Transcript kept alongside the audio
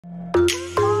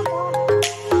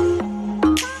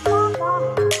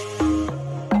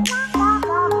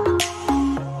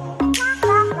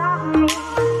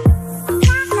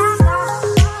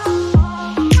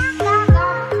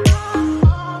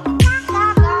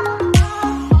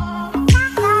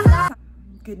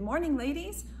morning,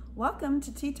 ladies. Welcome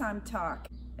to Tea Time Talk.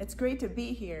 It's great to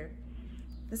be here.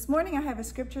 This morning I have a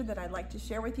scripture that I'd like to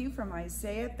share with you from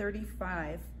Isaiah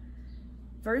 35,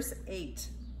 verse 8,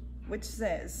 which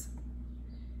says,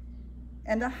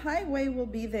 "And a highway will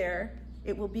be there.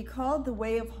 It will be called the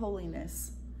way of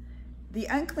holiness. The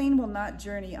unclean will not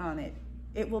journey on it.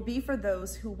 It will be for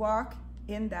those who walk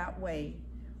in that way.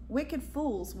 Wicked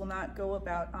fools will not go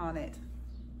about on it."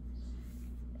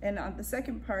 And on the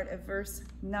second part of verse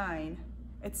 9,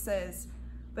 it says,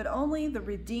 "But only the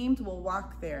redeemed will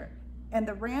walk there, and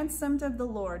the ransomed of the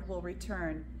Lord will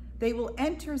return. They will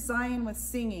enter Zion with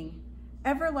singing.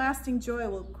 Everlasting joy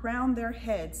will crown their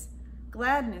heads.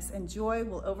 Gladness and joy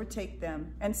will overtake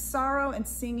them, and sorrow and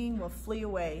singing will flee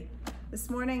away." This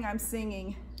morning I'm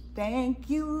singing, "Thank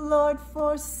you, Lord,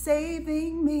 for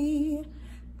saving me.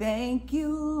 Thank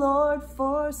you, Lord,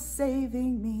 for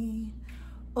saving me.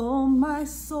 Oh, my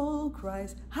soul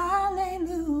cries,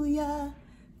 hallelujah.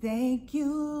 Thank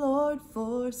you, Lord,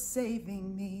 for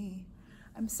saving me."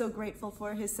 I'm so grateful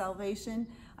for his salvation.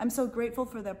 I'm so grateful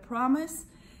for the promise.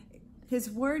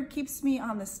 His word keeps me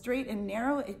on the straight and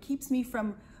narrow. It keeps me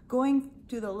from going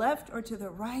to the left or to the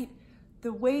right.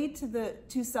 The way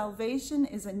to salvation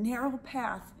is a narrow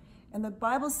path, and the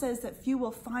Bible says that few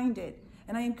will find it.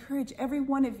 And I encourage every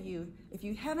one of you, if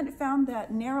you haven't found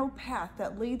that narrow path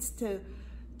that leads to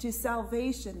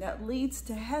salvation, that leads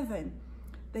to heaven,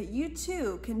 that you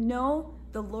too can know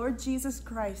the Lord Jesus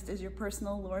Christ as your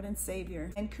personal Lord and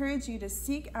Savior. I encourage you to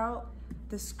seek out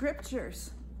the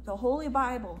scriptures, the Holy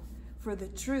Bible, for the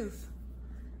truth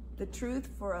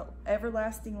for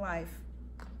everlasting life.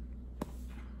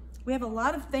 We have a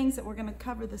lot of things that we're going to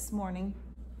cover this morning.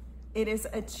 It's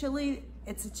a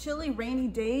chilly, rainy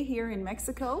day here in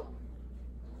Mexico.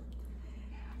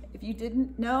 If you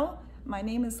didn't know, my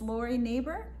name is Lori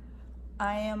Neighbor.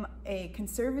 I am a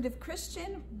conservative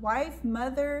Christian, wife,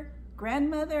 mother,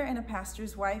 grandmother, and a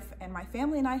pastor's wife, and my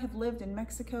family and I have lived in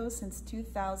Mexico since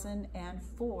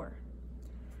 2004.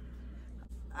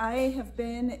 I have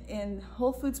been in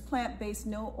whole foods, plant-based,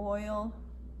 no oil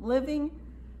living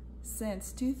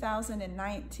since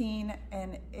 2019,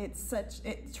 and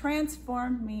it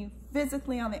transformed me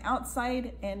physically on the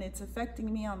outside, and it's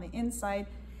affecting me on the inside,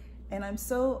 and I'm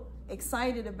so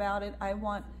excited about it. I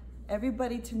want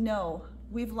everybody to know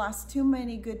we've lost too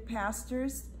many good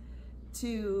pastors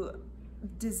to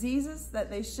diseases that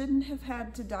they shouldn't have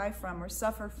had to die from or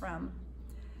suffer from.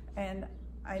 And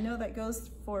I know that goes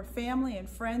for family and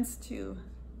friends too.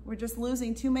 We're just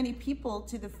losing too many people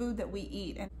to the food that we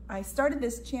eat. And I started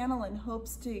this channel in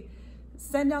hopes to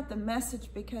send out the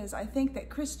message, because I think that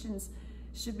Christians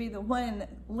should be the one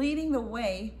leading the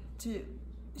way to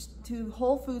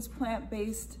whole foods,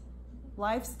 plant-based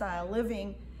lifestyle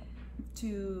living,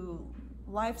 to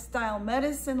lifestyle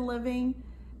medicine living.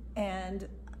 And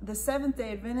the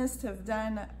Seventh-day Adventists have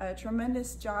done a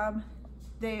tremendous job.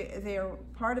 They are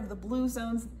part of the Blue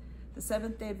Zones, the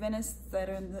Seventh-day Adventists that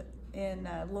are in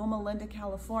Loma Linda,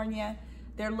 California.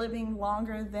 They're living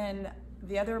longer than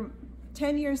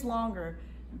 10 years longer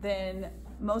than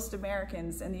most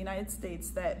Americans in the United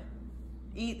States that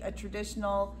eat a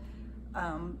traditional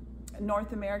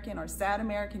North American or South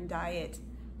American diet.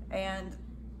 And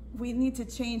we need to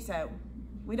change that.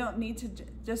 We don't need to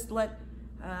just let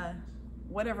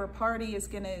whatever party is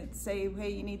going to say, hey,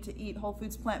 you need to eat whole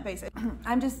foods, plant-based.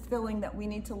 I'm just feeling that we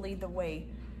need to lead the way,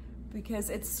 because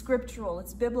it's scriptural,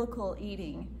 it's biblical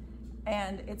eating,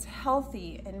 and it's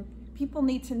healthy, and people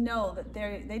need to know that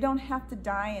they don't have to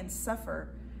die and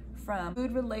suffer from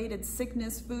food-related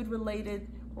sickness, food-related,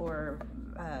 or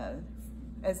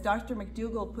as Dr.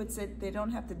 McDougall puts it, they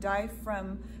don't have to die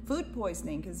from food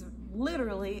poisoning, because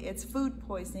literally it's food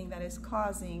poisoning that is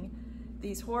causing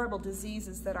these horrible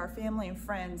diseases that our family and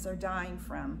friends are dying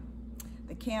from.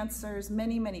 The cancers,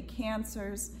 many, many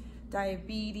cancers,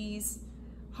 diabetes,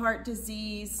 heart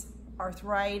disease,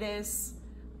 arthritis,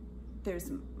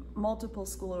 there's multiple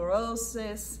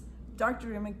sclerosis. Dr.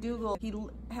 McDougall, he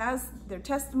has their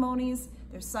testimonies,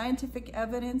 their scientific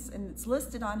evidence, and it's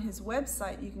listed on his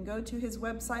website. You can go to his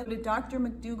website, go to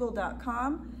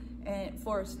drmcdougall.com, and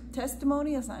for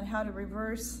testimonies on how to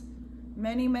reverse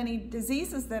many, many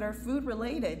diseases that are food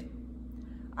related.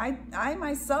 I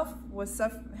myself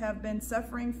have been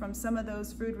suffering from some of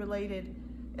those food related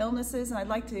illnesses, and I'd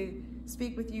like to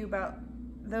speak with you about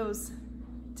those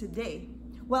today.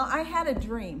 Well, I had a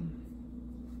dream.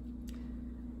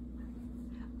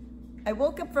 I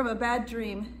woke up from a bad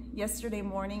dream yesterday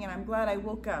morning, and I'm glad I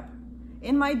woke up.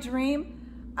 In my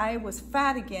dream, I was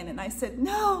fat again, and I said,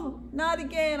 no, not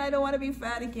again. I don't want to be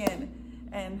fat again.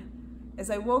 And as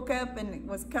I woke up and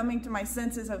was coming to my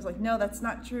senses, I was like, no, that's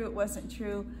not true. It wasn't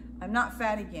true. I'm not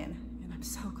fat again. And I'm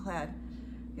so glad,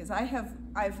 because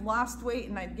I've lost weight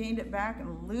and I've gained it back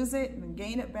and lose it and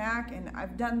gain it back. And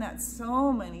I've done that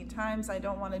so many times. I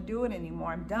don't want to do it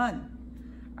anymore. I'm done.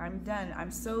 I'm done.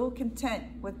 I'm so content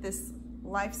with this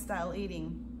lifestyle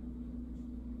eating.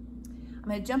 I'm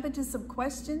going to jump into some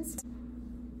questions.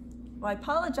 Well, I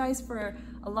apologize for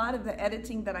a lot of the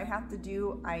editing that I have to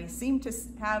do. I seem to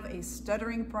have a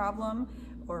stuttering problem,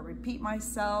 or repeat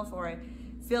myself, or I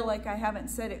feel like I haven't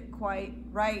said it quite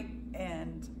right,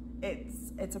 and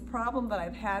it's a problem that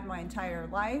I've had my entire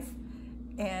life,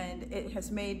 and it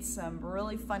has made some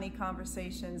really funny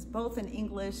conversations, both in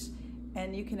English,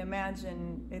 and you can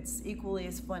imagine it's equally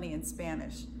as funny in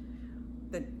Spanish.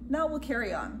 But now we'll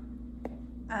carry on.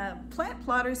 Plant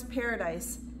Plotter's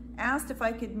Paradise asked if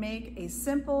I could make a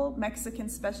simple Mexican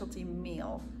specialty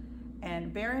meal.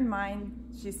 And bear in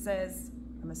mind, she says,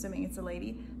 I'm assuming it's a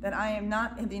lady, that I am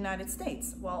not in the United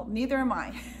States. Well, neither am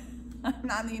I. I'm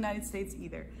not in the United States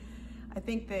either. I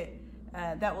think that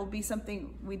that will be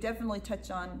something we definitely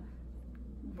touch on.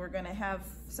 We're gonna have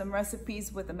some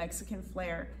recipes with a Mexican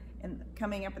flair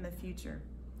coming up in the future.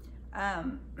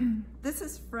 This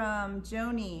is from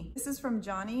Joni. This is from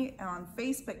Johnny on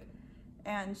Facebook,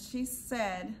 and she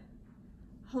said,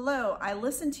 hello, I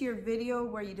listened to your video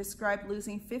where you described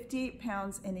losing 58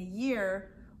 pounds in a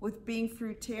year with being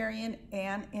fruitarian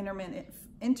and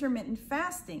intermittent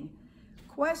fasting.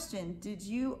 Question, did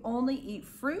you only eat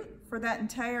fruit for that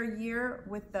entire year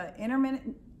with the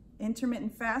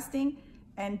intermittent fasting?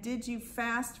 And did you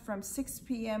fast from 6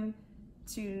 p.m.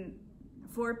 to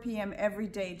 4 p.m. every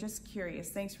day? Just curious.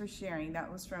 Thanks for sharing. That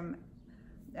was from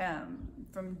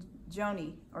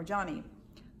Joni or Johnny.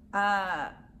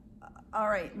 All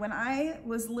right, when I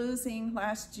was losing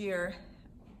last year,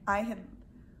 I had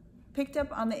picked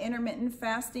up on the intermittent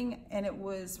fasting, and it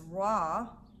was raw.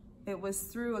 It was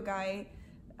through a guy,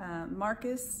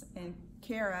 Marcus and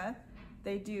Kara.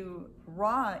 They do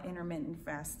raw intermittent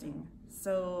fasting.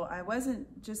 So I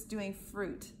wasn't just doing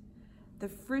fruit. The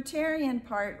fruitarian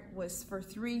part was for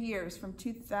 3 years, from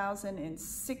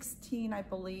 2016, I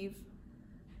believe,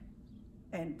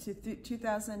 and to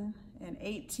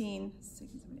 2018,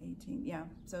 18, yeah.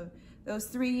 So those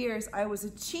 3 years, I was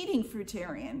a cheating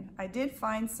fruitarian. I did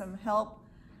find some help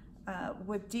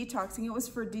with detoxing. It was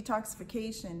for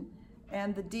detoxification,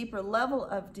 and the deeper level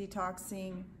of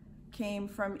detoxing came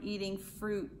from eating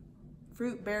fruit,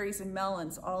 berries, and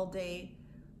melons all day.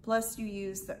 Plus, you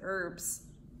use the herbs,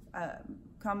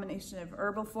 combination of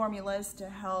herbal formulas to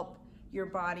help your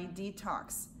body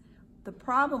detox. The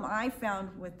problem I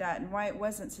found with that, and why it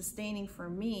wasn't sustaining for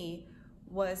me,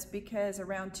 was because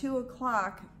around 2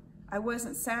 o'clock, I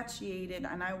wasn't satiated,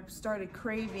 and I started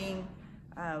craving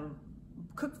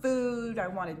cooked food. I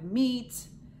wanted meat,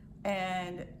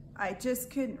 and I just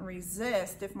couldn't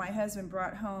resist if my husband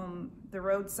brought home the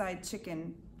roadside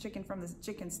chicken from the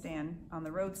chicken stand on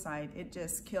the roadside. It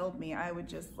just killed me. I would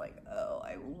just like, oh,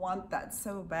 I want that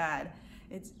so bad.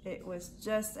 It was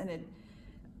just, and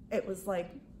it was like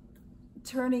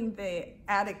turning the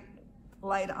attic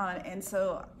light on, and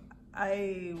so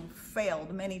I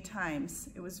failed many times.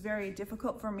 It was very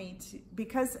difficult for me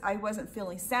because I wasn't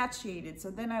feeling satiated.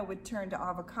 So then I would turn to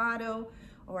avocado,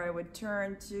 or I would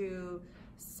turn to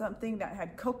something that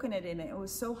had coconut in it. It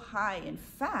was so high in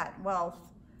fat. Well,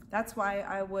 that's why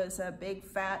I was a big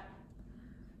fat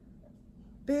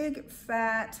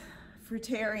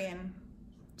fruitarian,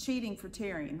 cheating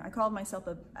fruitarian. I called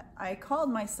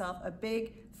myself a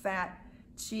big fat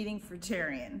cheating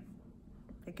fruitarian,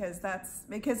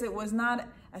 because it was not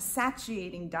a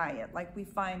satiating diet like we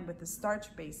find with the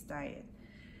starch-based diet.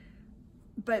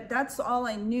 But that's all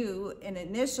I knew, and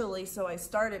initially, so I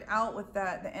started out with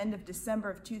that the end of December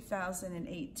of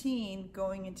 2018,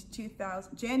 going into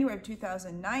January of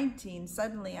 2019.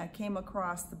 Suddenly I came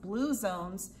across the blue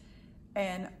zones,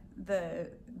 and the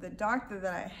doctor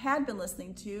that I had been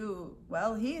listening to,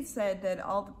 well, he had said that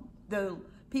all the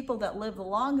people that lived the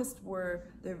longest were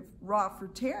the raw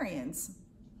fruitarians.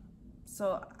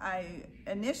 So I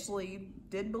initially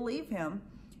did believe him,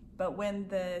 but when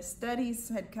the studies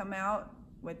had come out,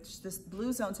 which the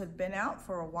blue zones had been out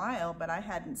for a while, but I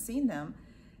hadn't seen them,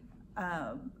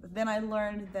 then I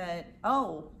learned that,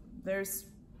 oh, there's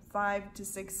 5 to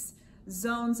 6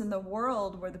 zones in the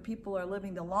world where the people are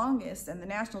living the longest, and the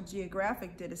National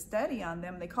Geographic did a study on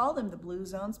them. They called them the blue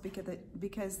zones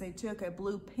because they took a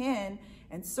blue pin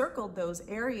and circled those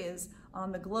areas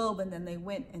on the globe, and then they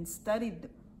went and studied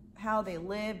how they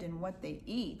lived and what they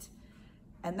eat.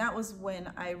 And that was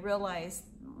when I realized,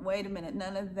 wait a minute,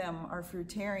 none of them are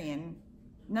fruitarian.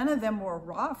 none of them were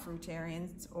raw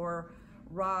fruitarians or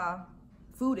raw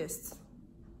foodists.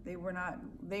 They were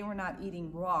not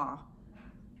eating raw.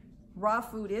 Raw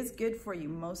food is good for you,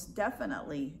 most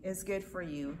definitely is good for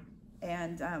you.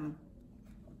 And,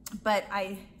 but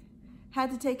I had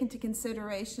to take into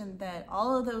consideration that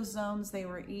all of those zones, they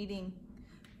were eating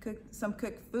some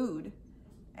cooked food.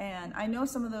 And I know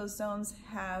some of those zones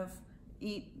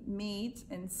eat meat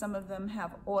and some of them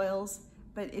have oils,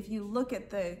 but if you look at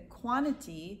the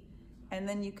quantity and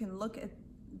then you can look at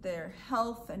their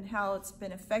health and how it's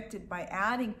been affected by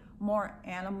adding more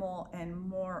animal and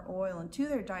more oil into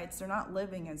their diets, they're not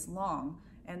living as long,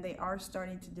 and they are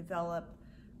starting to develop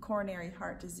coronary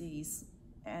heart disease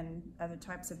and other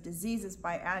types of diseases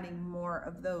by adding more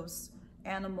of those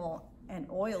animal and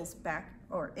oils back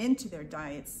or into their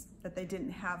diets that they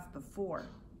didn't have before.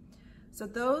 So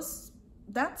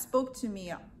that spoke to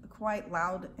me quite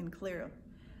loud and clear.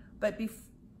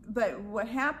 But what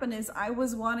happened is I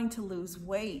was wanting to lose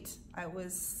weight. I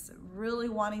was really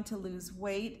wanting to lose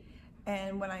weight.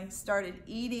 And when I started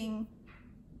eating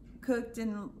cooked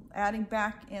and adding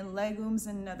back in legumes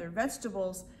and other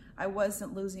vegetables, I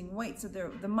wasn't losing weight. So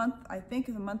I think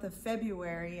the month of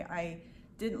February, I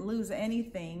didn't lose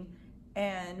anything.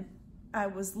 And I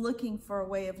was looking for a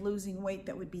way of losing weight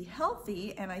that would be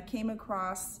healthy. And I came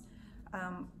across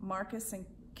Marcus and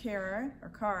Cara,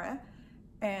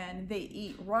 and they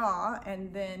eat raw.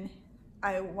 And then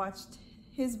I watched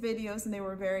his videos and they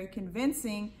were very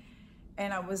convincing.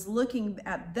 And I was looking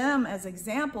at them as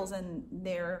examples, and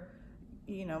they're,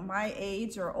 you know, my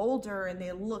age or older, and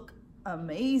they look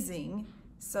amazing.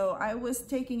 So I was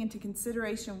taking into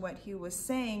consideration what he was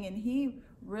saying, and he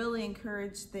really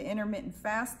encouraged the intermittent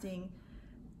fasting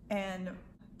and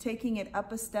taking it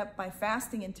up a step by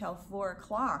fasting until 4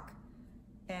 o'clock.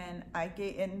 And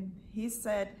he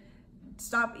said,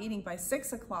 stop eating by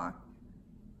 6 o'clock,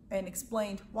 and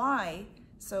explained why.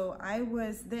 So I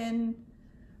was then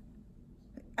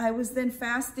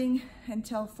fasting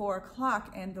until 4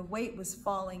 o'clock, and the weight was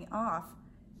falling off.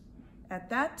 At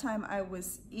that time, I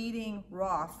was eating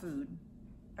raw food.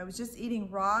 I was just eating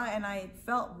raw, and I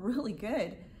felt really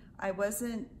good. I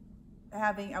wasn't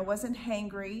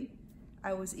hangry.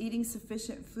 I was eating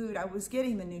sufficient food. I was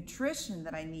getting the nutrition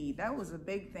that I need. That was a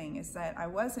big thing, is that I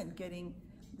wasn't getting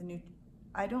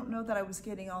I don't know that I was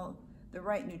getting all the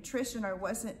right nutrition. I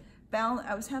wasn't balanced.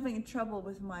 I was having trouble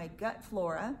with my gut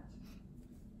flora.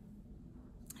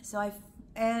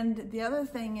 And the other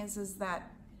thing is that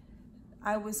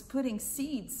I was putting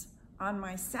seeds on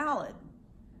my salad,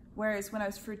 whereas when I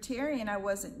was fruitarian, I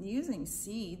wasn't using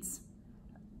seeds,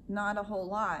 not a whole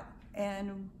lot.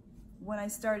 And when I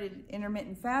started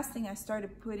intermittent fasting, I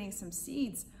started putting some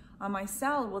seeds on my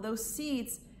salad. Well, those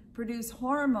seeds produce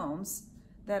hormones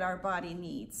that our body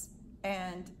needs,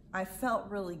 and I felt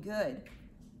really good.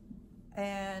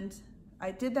 And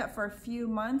I did that for a few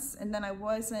months, and then I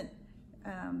wasn't,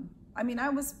 I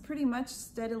was pretty much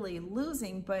steadily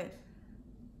losing, but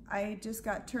I just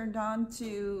got turned on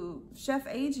to Chef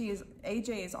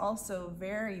AJ is also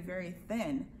very, very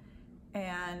thin,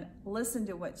 and listened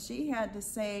to what she had to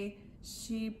say.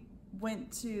 She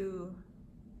went to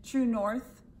True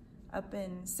North up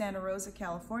in Santa Rosa,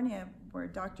 California, where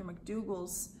Dr.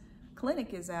 McDougall's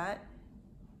clinic is at.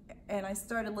 And I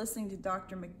started listening to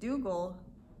Dr. McDougall,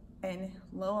 and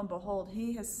lo and behold,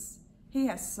 he has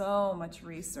so much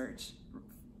research,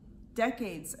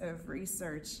 decades of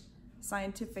research,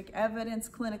 scientific evidence,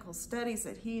 clinical studies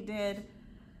that he did.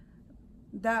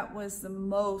 That was the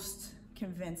most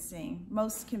convincing.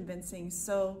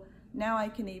 So now I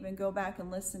can even go back and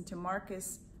listen to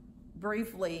Marcus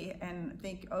briefly and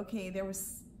think, okay, there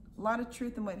was a lot of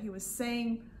truth in what he was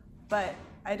saying, but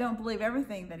I don't believe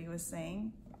everything that he was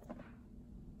saying.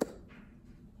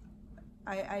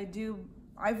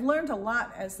 I've learned a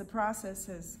lot as the process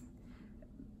has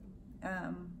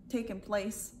taken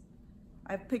place.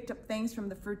 I've picked up things from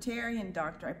the fruitarian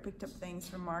doctor. I picked up things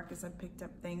from Marcus. I picked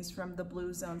up things from the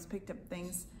Blue Zones. Picked up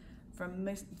things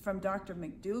from Dr.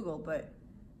 McDougall. But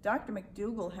Dr.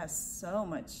 McDougall has so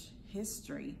much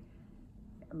history,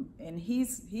 and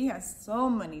he has so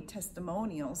many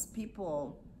testimonials.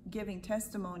 People giving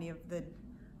testimony of the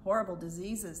horrible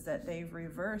diseases that they've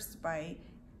reversed by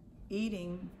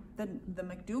eating the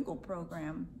McDougall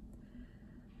program.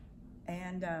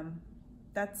 And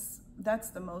that's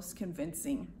the most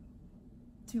convincing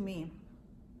to me.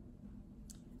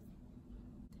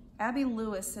 Abby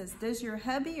Lewis says, does your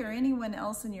hubby or anyone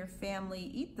else in your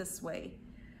family eat this way?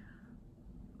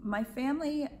 My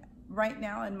family right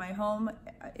now in my home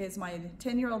is my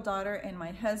 10-year-old daughter and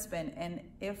my husband. And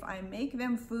if I make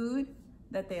them food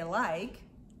that they like,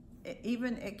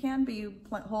 it can be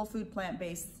whole food,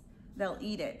 plant-based. They'll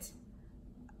eat it.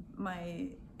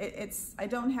 I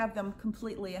don't have them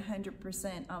completely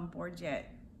 100% on board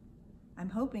yet. I'm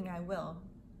hoping I will,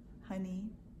 honey.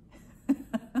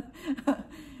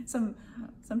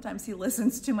 Sometimes he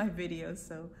listens to my videos,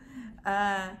 so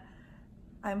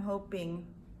I'm hoping.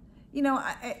 You know,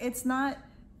 it's not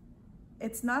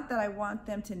that I want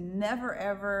them to never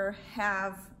ever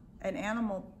have an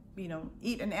animal, you know,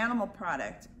 eat an animal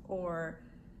product or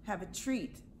have a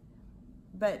treat.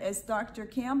 But as Dr.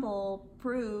 Campbell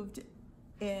proved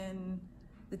in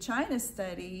the China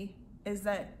study, is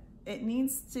that it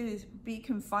needs to be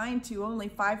confined to only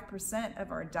 5%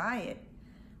 of our diet.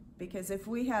 Because if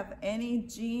we have any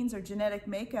genes or genetic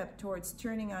makeup towards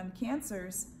turning on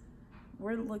cancers,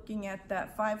 we're looking at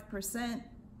that 5%,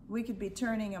 we could be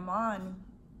turning them on.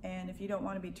 And if you don't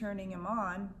want to be turning them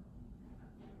on,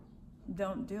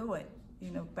 don't do it.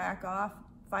 You know, back off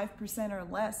 5% or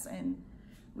less and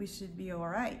we should be all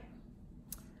right.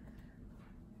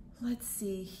 Let's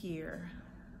see here.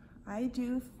 I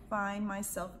do find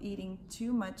myself eating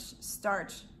too much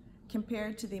starch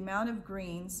compared to the amount of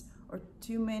greens, or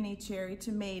too many cherry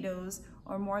tomatoes,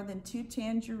 or more than 2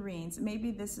 tangerines.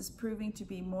 Maybe this is proving to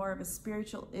be more of a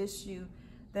spiritual issue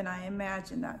than I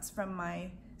imagined. That's from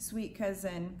my sweet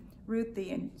cousin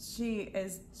Ruthie, and she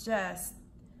is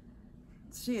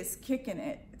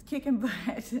kicking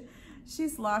butt.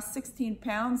 She's lost 16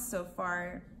 pounds so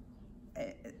far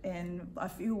in a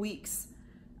few weeks.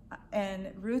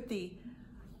 And Ruthie,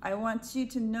 I want you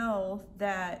to know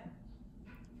that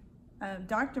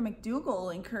Dr.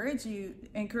 McDougall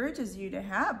encourages you to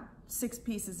have 6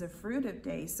 pieces of fruit a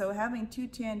day. So having 2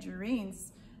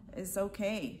 tangerines is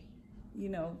okay. You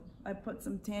know, I put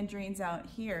some tangerines out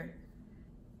here.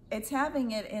 It's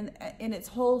having it in its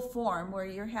whole form, where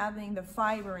you're having the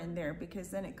fiber in there, because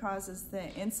then it causes the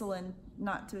insulin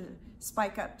not to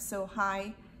spike up so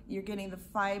high. You're getting the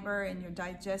fiber and you're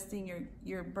digesting,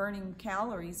 you're burning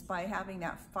calories by having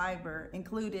that fiber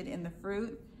included in the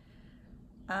fruit.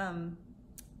 And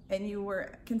you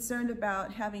were concerned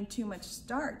about having too much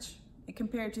starch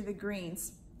compared to the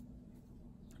greens.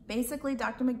 Basically,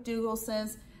 Dr. McDougall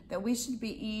says that we should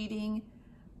be eating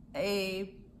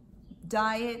a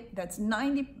diet that's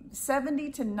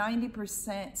 70 to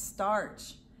 90%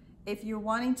 starch. If you're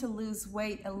wanting to lose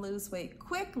weight and lose weight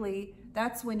quickly,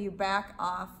 that's when you back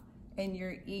off and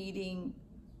you're eating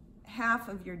half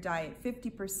of your diet,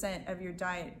 50% of your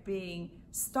diet being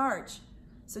starch.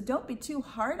 So don't be too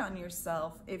hard on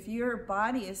yourself if your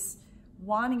body is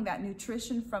wanting that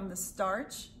nutrition from the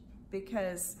starch,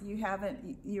 because you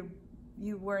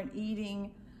weren't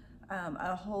eating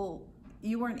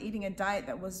a diet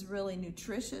that was really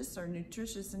nutritious or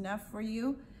nutritious enough for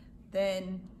you.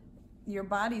 Then your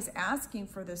body's asking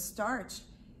for the starch.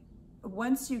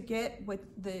 Once you get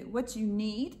what you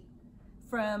need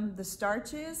from the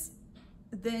starches,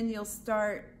 then you'll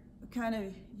start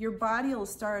your body will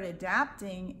start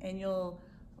adapting, and you'll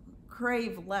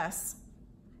crave less.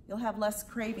 You'll have less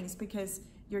cravings because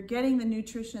you're getting the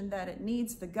nutrition that it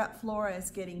needs. The gut flora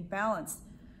is getting balanced.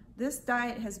 This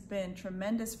diet has been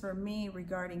tremendous for me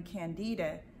regarding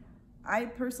Candida. I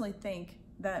personally think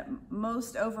that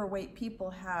most overweight people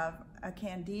have a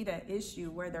Candida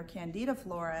issue, where their Candida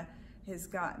flora has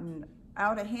gotten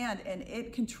out of hand, and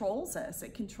it controls us.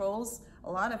 It controls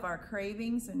a lot of our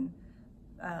cravings and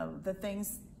the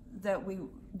things that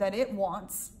it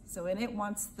wants. So, and it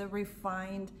wants the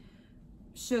refined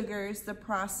sugars, the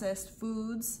processed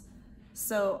foods.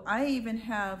 So I even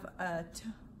have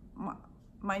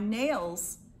my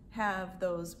nails have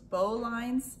those bow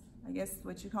lines, I guess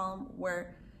what you call them,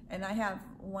 and I have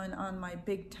one on my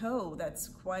big toe that's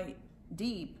quite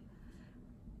deep.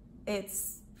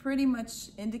 It's pretty much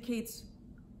indicates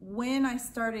when I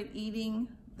started eating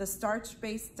the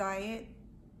starch-based diet,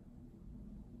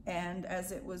 and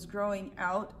as it was growing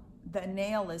out, the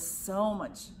nail is so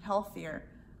much healthier.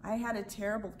 I had a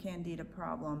terrible Candida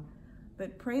problem,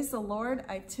 but praise the Lord,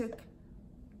 I took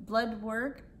blood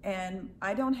work and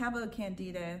I don't have a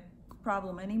Candida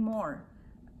problem anymore.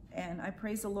 And I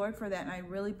praise the Lord for that, and I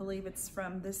really believe it's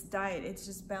from this diet. It's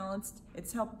just balanced,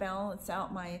 it's helped balance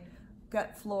out my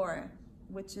gut flora,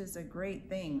 which is a great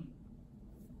thing.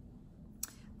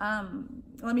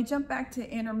 Let me jump back to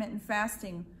intermittent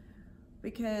fasting,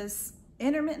 because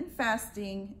intermittent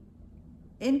fasting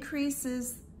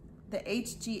increases the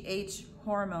HGH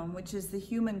hormone, which is the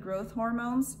human growth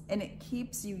hormones, and it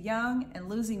keeps you young and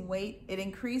losing weight. It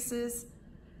increases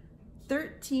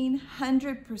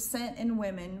 1,300% in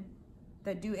women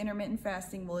that do intermittent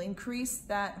fasting, will increase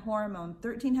that hormone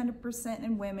 1,300%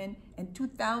 in women and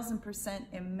 2,000%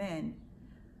 in men.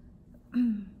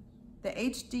 the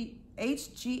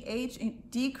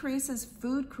HGH decreases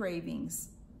food cravings.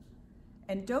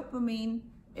 And dopamine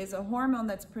is a hormone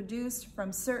that's produced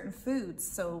from certain foods.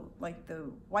 So like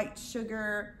the white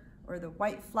sugar or the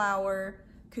white flour,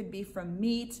 could be from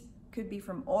meat, could be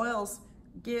from oils,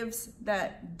 gives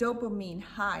that dopamine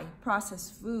high.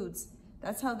 Processed foods,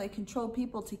 that's how they control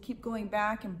people to keep going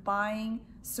back and buying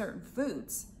certain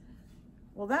foods.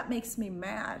 Well, that makes me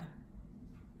mad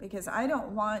because I don't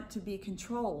want to be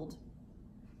controlled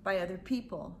by other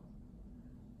people.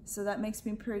 So that makes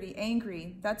me pretty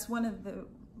angry. That's one of the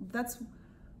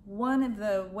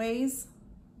ways,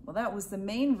 well, that was the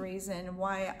main reason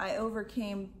why I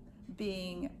overcame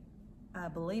being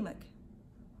bulimic,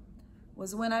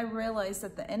 was when I realized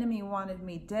that the enemy wanted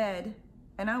me dead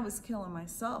and I was killing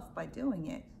myself by doing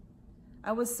it.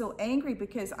 I was so angry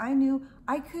because I knew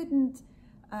I couldn't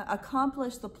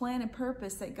accomplish the plan and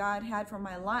purpose that God had for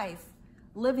my life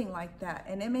living like that.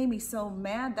 And it made me so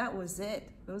mad. That was it.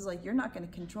 It was like, you're not going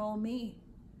to control me.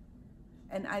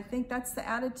 And I think that's the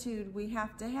attitude we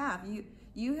have to have.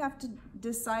 You have to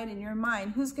decide in your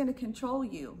mind who's going to control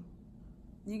you.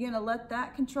 You're going to let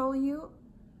that control you?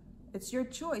 It's your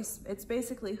choice. It's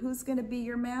basically who's going to be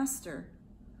your master.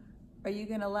 Are you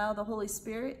going to allow the Holy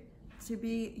Spirit to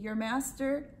be your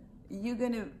master? You're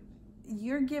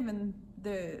given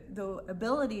the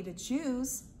ability to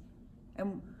choose,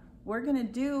 and we're going to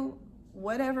do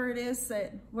whatever it is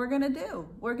that we're going to do.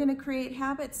 We're going to create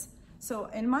habits. So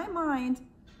in my mind,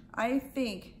 I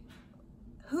think,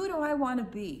 who do I want to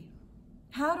be?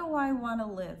 How do I want to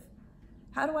live?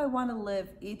 How do I want to live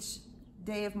each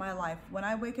day of my life? When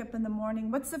I wake up in the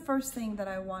morning, what's the first thing that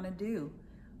I want to do?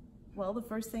 Well, the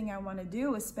first thing I want to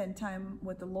do is spend time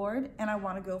with the Lord, and I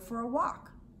want to go for a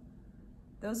walk.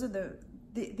 Those are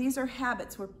these are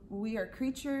habits where we are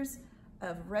creatures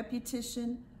of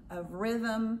repetition, of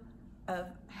rhythm, of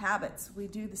habits. We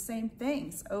do the same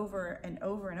things over and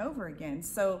over and over again.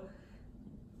 So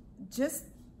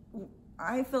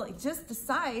I feel like just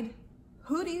decide,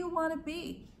 who do you want to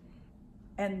be?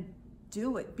 And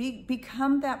do it.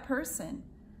 Become that person.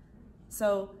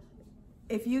 So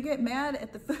if you get mad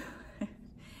at the food,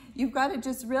 you've got to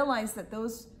just realize that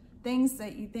those things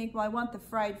that you think, well, I want the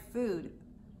fried food.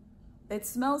 It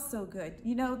smells so good.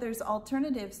 You know, there's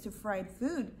alternatives to fried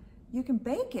food. You can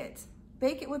bake it.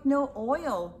 Bake it with no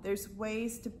oil. There's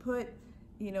ways to put,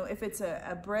 you know, if it's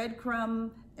a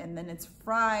breadcrumb and then it's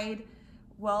fried,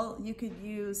 well, you could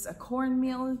use a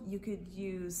cornmeal, you could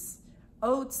use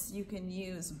oats, you can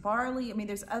use barley. I mean,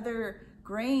 there's other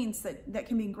grains that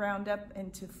can be ground up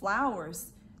into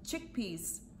flours.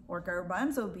 Chickpeas or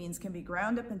garbanzo beans can be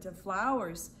ground up into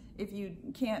flours if you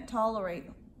can't tolerate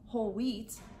whole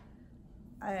wheat.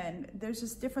 And there's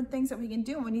just different things that we can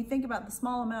do. When you think about the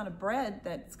small amount of bread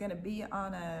that's going to be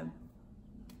on a,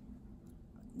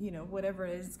 you know, whatever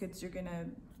it is that you're going to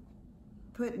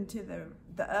put into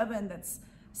the oven that's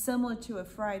similar to a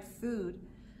fried food,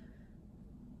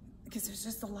 because there's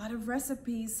just a lot of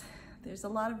recipes. There's a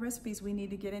lot of recipes we need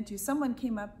to get into. Someone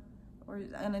came up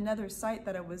on another site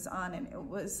that I was on, and it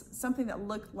was something that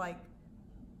looked like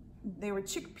they were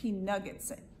chickpea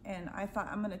nuggets. And I thought,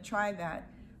 I'm going to try that.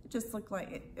 Just look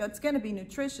like it's going to be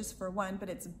nutritious for one, but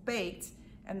it's baked,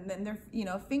 and then they're, you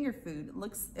know, finger food.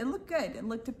 It looked good. It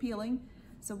looked appealing,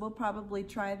 so we'll probably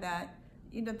try that.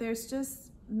 You know, there's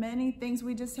just many things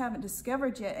we just haven't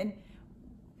discovered yet,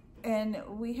 and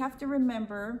we have to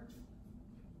remember.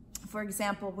 For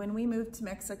example, when we moved to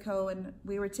Mexico and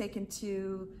we were taken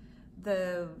to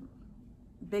the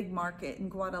big market in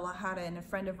Guadalajara, and a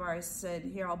friend of ours said,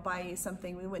 "Here, I'll buy you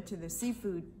something." We went to the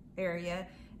seafood area.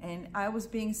 And I was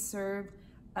being served,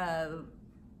 let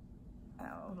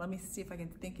me see if I can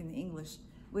think in the English.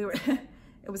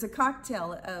 It was a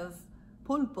cocktail of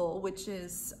pulpo, which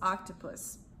is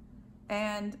octopus.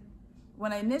 And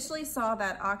when I initially saw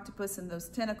that octopus and those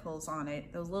tentacles on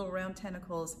it, those little round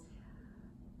tentacles,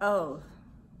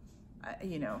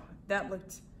 you know, that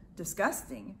looked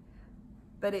disgusting.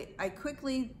 But I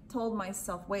quickly told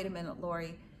myself, wait a minute,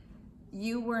 Lori,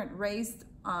 you weren't raised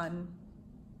on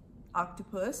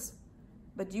octopus,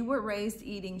 but you were raised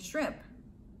eating shrimp.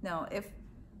 Now, if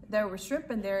there were shrimp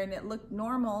in there and it looked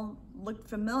normal, looked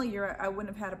familiar, I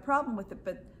wouldn't have had a problem with it.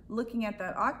 But looking at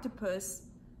that octopus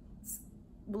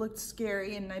looked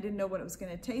scary, and I didn't know what it was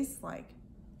going to taste like.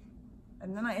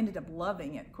 And then I ended up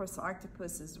loving it. Of course, the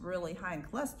octopus is really high in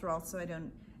cholesterol, so I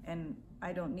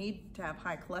don't need to have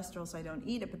high cholesterol, so I don't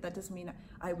eat it. But that doesn't mean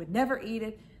I would never eat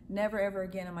it, never ever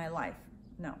again in my life.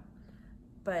 No.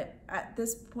 But at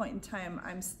this point in time,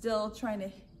 I'm still trying to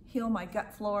heal my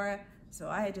gut flora, so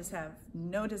I just have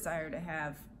no desire to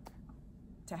have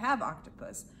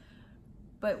octopus.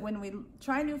 But when we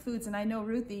try new foods, and I know,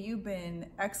 Ruthie, you've been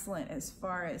excellent as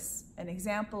far as an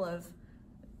example of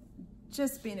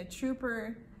just being a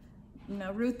trooper.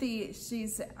 Now, Ruthie,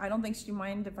 I don't think she'd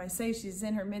mind if I say she's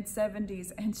in her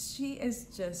mid-70s, and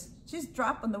she's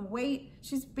dropping the weight.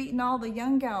 She's beating all the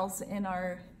young gals in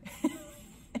our,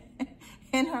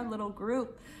 in our little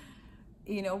group.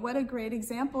 You know, what a great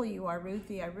example you are,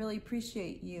 Ruthie. I really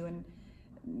appreciate you.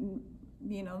 And,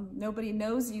 you know, nobody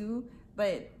knows you,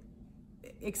 but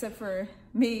except for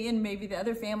me and maybe the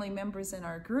other family members in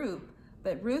our group.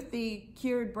 But Ruthie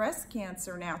cured breast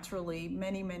cancer naturally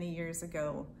many, many years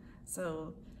ago.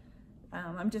 So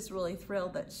I'm just really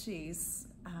thrilled that she's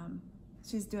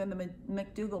doing the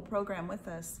McDougall program with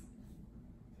us.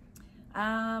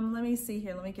 Let me see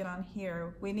here. Let me get on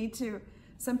here. We need to,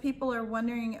 some people are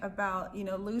wondering about, you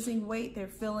know, losing weight. They're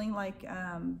feeling like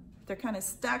they're kind of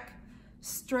stuck.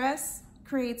 Stress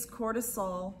creates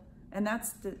cortisol, and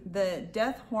that's the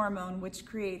death hormone, which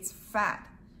creates fat.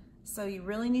 So you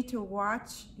really need to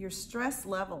watch your stress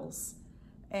levels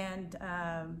and,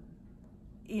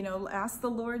 you know, ask the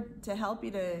Lord to help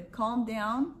you to calm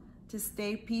down, to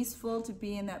stay peaceful, to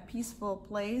be in that peaceful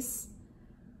place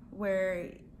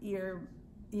where your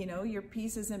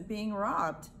peace isn't being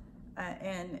robbed.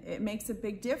 And it makes a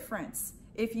big difference.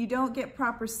 If you don't get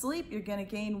proper sleep, you're going to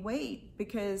gain weight,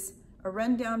 because a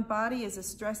run-down body is a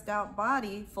stressed-out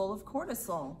body full of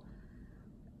cortisol.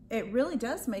 It really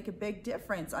does make a big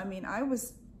difference. I mean,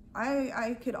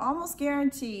 I could almost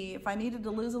guarantee if I needed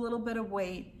to lose a little bit of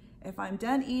weight, if I'm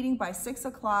done eating by 6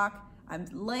 o'clock, I'm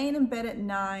laying in bed at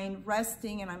 9,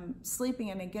 resting, and I'm sleeping,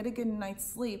 and I get a good night's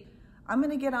sleep, I'm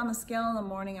going to get on the scale in the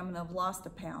morning, I'm going to have lost a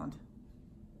pound.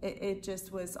 It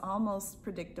just was almost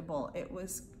predictable. It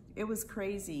was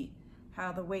crazy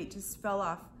how the weight just fell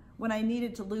off when I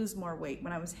needed to lose more weight,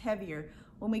 when I was heavier.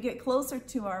 When we get closer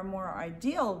to our more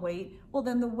ideal weight, well,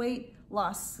 then the weight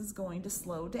loss is going to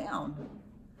slow down.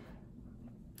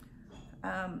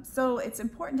 So it's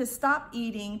important to stop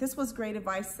eating. This was great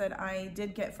advice that I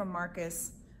did get from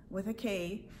Marcus with a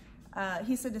K.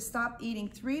 He said to stop eating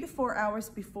 3 to 4 hours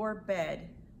before bed,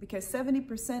 because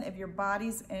 70% of your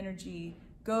body's energy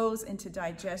goes into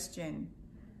digestion.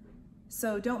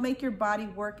 So don't make your body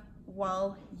work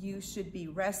while you should be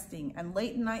resting. And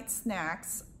late night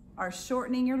snacks are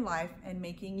shortening your life and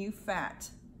making you fat.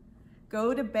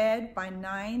 Go to bed by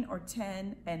 9 or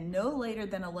 10 and no later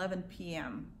than 11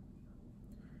 p.m.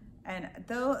 And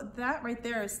though that right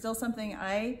there is still something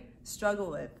I struggle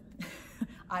with.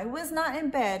 I was not in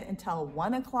bed until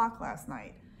 1 o'clock last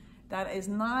night. That is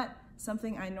not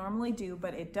something I normally do,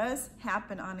 but it does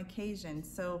happen on occasion.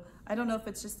 So I don't know if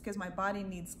it's just because my body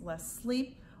needs less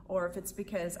sleep, or if it's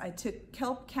because I took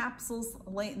kelp capsules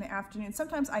late in the afternoon.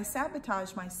 Sometimes I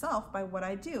sabotage myself by what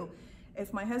I do.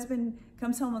 If my husband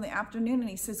comes home in the afternoon and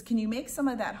he says, can you make some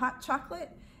of that hot chocolate?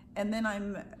 And then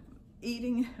I'm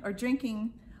eating or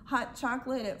drinking hot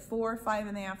chocolate at 4 or 5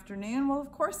 in the afternoon, well,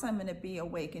 of course I'm gonna be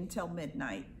awake until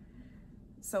midnight.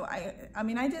 So I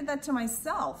mean, I did that to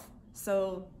myself.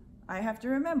 So I have to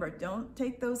remember, don't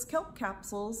take those kelp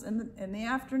capsules in the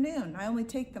afternoon. I only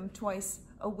take them twice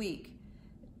a week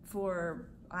for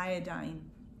iodine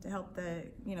to help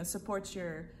support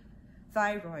your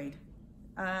thyroid.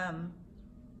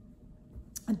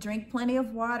 Drink plenty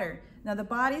of water. Now the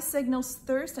body signals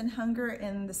thirst and hunger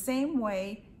in the same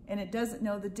way, and it doesn't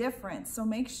know the difference. So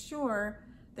make sure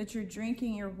that you're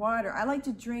drinking your water. I like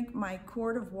to drink my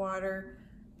quart of water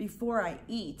before I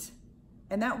eat.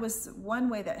 And that was one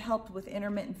way that helped with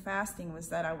intermittent fasting, was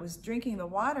that I was drinking the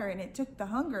water and it took the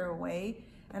hunger away,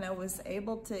 and I was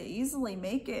able to easily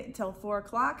make it until 4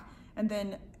 o'clock. And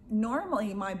then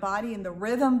normally my body and the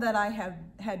rhythm that I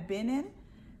had been in,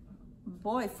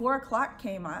 boy, 4 o'clock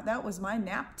came out. That was my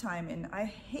nap time, and I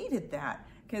hated that,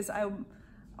 because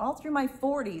all through my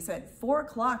 40s at 4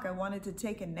 o'clock I wanted to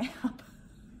take a nap.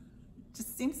 It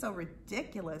just seemed so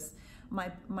ridiculous,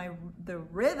 the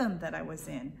rhythm that I was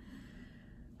in.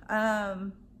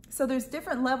 So there's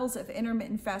different levels of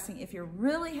intermittent fasting. If you're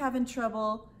really having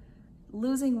trouble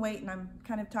losing weight, and I'm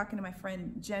kind of talking to my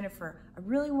friend Jennifer, I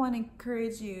really want to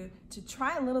encourage you to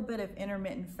try a little bit of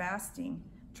intermittent fasting.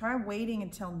 Try waiting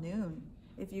until noon.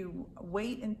 If you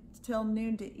wait until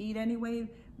noon to eat anyway,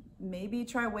 maybe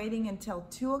try waiting until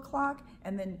 2 o'clock,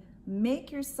 and then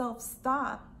make yourself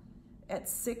stop at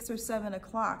 6 or 7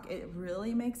 o'clock. It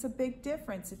really makes a big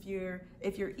difference. If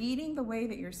you're eating the way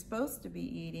that you're supposed to be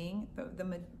eating,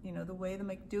 the way the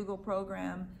McDougall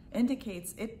program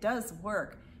indicates, it does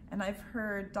work. And I've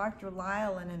heard Dr.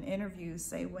 Lyle in an interview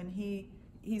say, when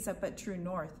he's up at True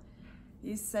North,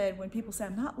 he said, when people say,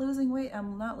 I'm not losing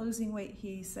weight,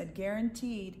 he said,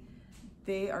 guaranteed,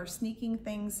 They are sneaking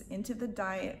things into the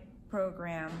diet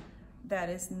program that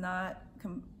is not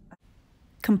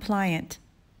compliant,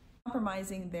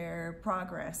 compromising their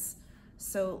progress.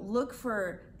 So look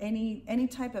for any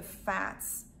type of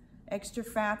fats, extra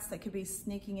fats that could be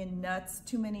sneaking in nuts,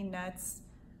 too many nuts.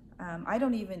 I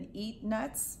don't even eat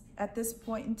nuts at this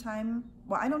point in time.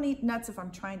 Well, I don't eat nuts if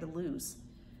I'm trying to lose.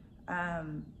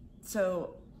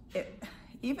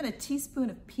 Even a teaspoon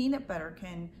of peanut butter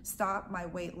can stop my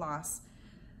weight loss.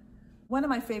 One of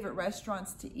my favorite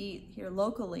restaurants to eat here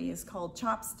locally is called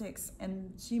Chopsticks,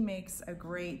 and she makes a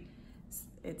great,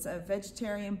 it's a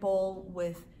vegetarian bowl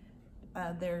with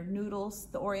their noodles,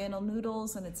 the Oriental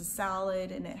noodles, and it's a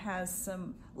salad, and it has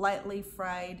some lightly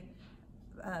fried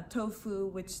tofu,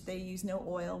 which they use no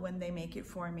oil when they make it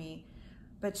for me.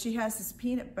 But she has this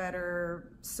peanut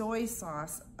butter soy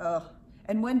sauce. Ugh.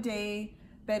 And one day,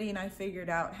 Betty and I figured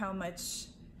out how much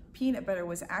peanut butter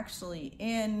was actually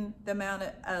in the amount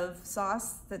of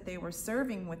sauce that they were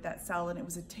serving with that salad. It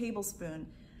was a tablespoon.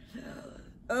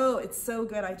 Oh, it's so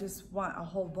good. I just want a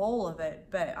whole bowl of it.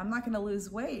 But I'm not going to lose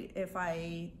weight if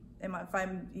I'm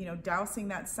dousing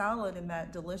that salad in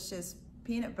that delicious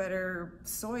peanut butter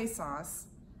soy sauce.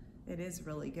 It is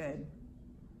really good.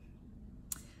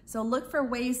 So look for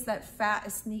ways that fat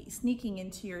is sneaking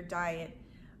into your diet.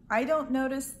 I don't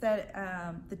notice that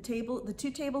the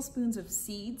 2 tablespoons of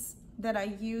seeds that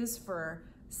I use for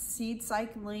seed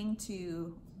cycling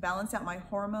to balance out my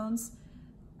hormones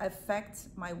affect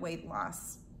my weight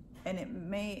loss. And it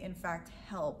may in fact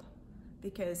help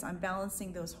because I'm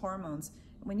balancing those hormones.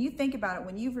 When you think about it,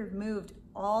 when you've removed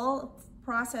all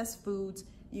processed foods,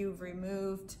 you've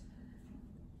removed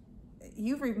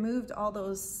all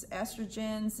those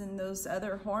estrogens and those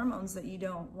other hormones that you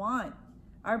don't want.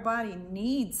 Our body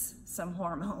needs some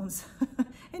hormones.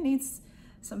 It needs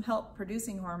some help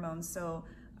producing hormones. So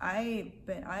I'm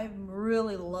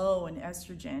really low in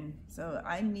estrogen. So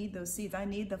I need those seeds. I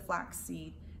need the flax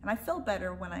seed. And I feel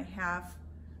better when I have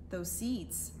those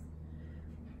seeds.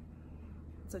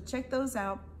 So check those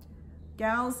out.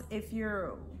 Gals, if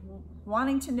you're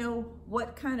wanting to know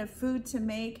what kind of food to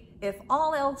make, if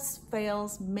all else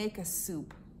fails, make a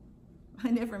soup. I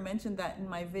never mentioned that in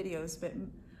my videos, but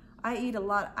I eat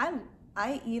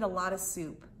a lot of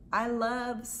soup. I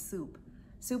love soup.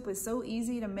 Soup is so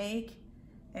easy to make,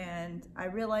 and I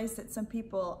realize that some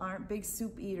people aren't big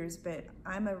soup eaters, but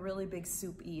I'm a really big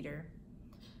soup eater.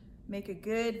 Make a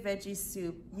good veggie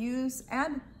soup.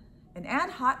 Add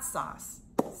hot sauce.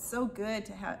 It's so good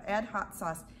to add hot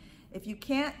sauce. If you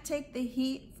can't take the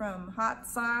heat from hot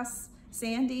sauce,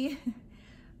 Sandy,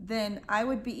 then I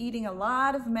would be eating a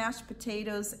lot of mashed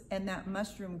potatoes and that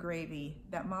mushroom gravy,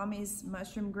 that mommy's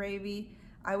mushroom gravy.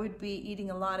 I would be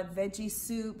eating a lot of veggie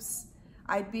soups.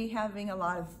 I'd be having a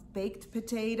lot of baked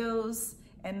potatoes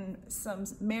and some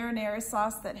marinara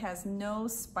sauce that has no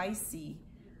spices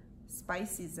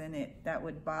in it that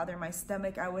would bother my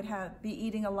stomach. I would be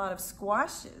eating a lot of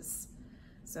squashes.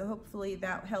 So hopefully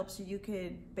that helps you. You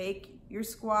could bake your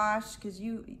squash, because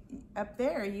up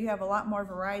there you have a lot more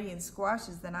variety in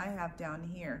squashes than I have down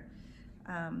here.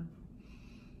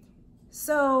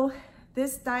 So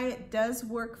this diet does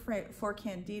work for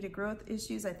Candida growth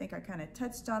issues. I think I kind of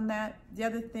touched on that. The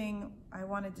other thing I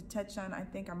wanted to touch on, I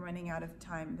think I'm running out of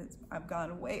time. I've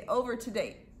gone way over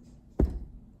today.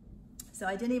 So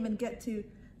I didn't even get to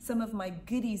some of my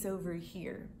goodies over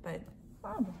here, but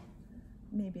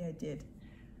maybe I did.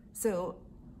 So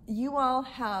you all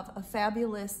have a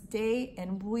fabulous day,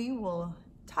 and we will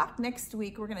talk next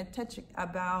week. We're going to touch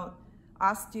about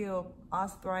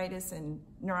osteoarthritis and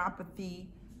neuropathy,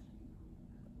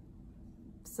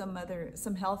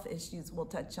 some health issues we'll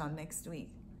touch on next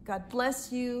week. God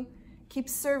bless you. Keep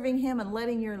serving Him and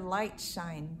letting your light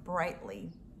shine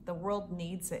brightly. The world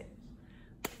needs it.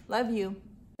 Love you.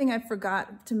 The thing I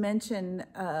forgot to mention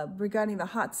regarding the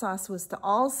hot sauce was to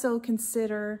also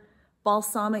consider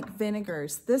balsamic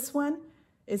vinegars. This one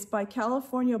is by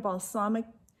California Balsamic.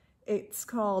 It's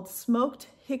called Smoked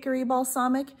Hickory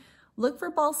Balsamic. Look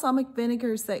for balsamic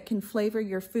vinegars that can flavor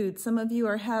your food. Some of you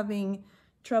are having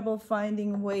trouble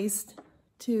finding ways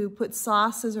to put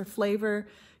sauces or flavor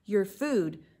your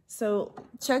food. So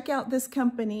check out this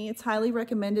company. It's highly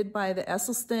recommended by the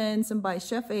Esselstyns and by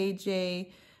Chef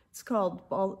AJ. It's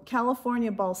called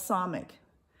California Balsamic.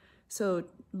 So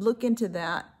look into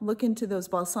that. Look into those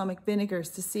balsamic vinegars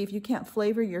to see if you can't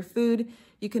flavor your food.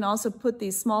 You can also put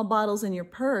these small bottles in your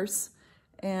purse,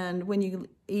 and when you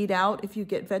eat out, if you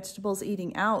get vegetables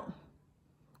eating out,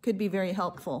 could be very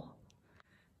helpful.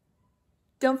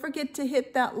 Don't forget to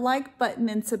hit that like button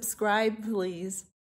and subscribe, please.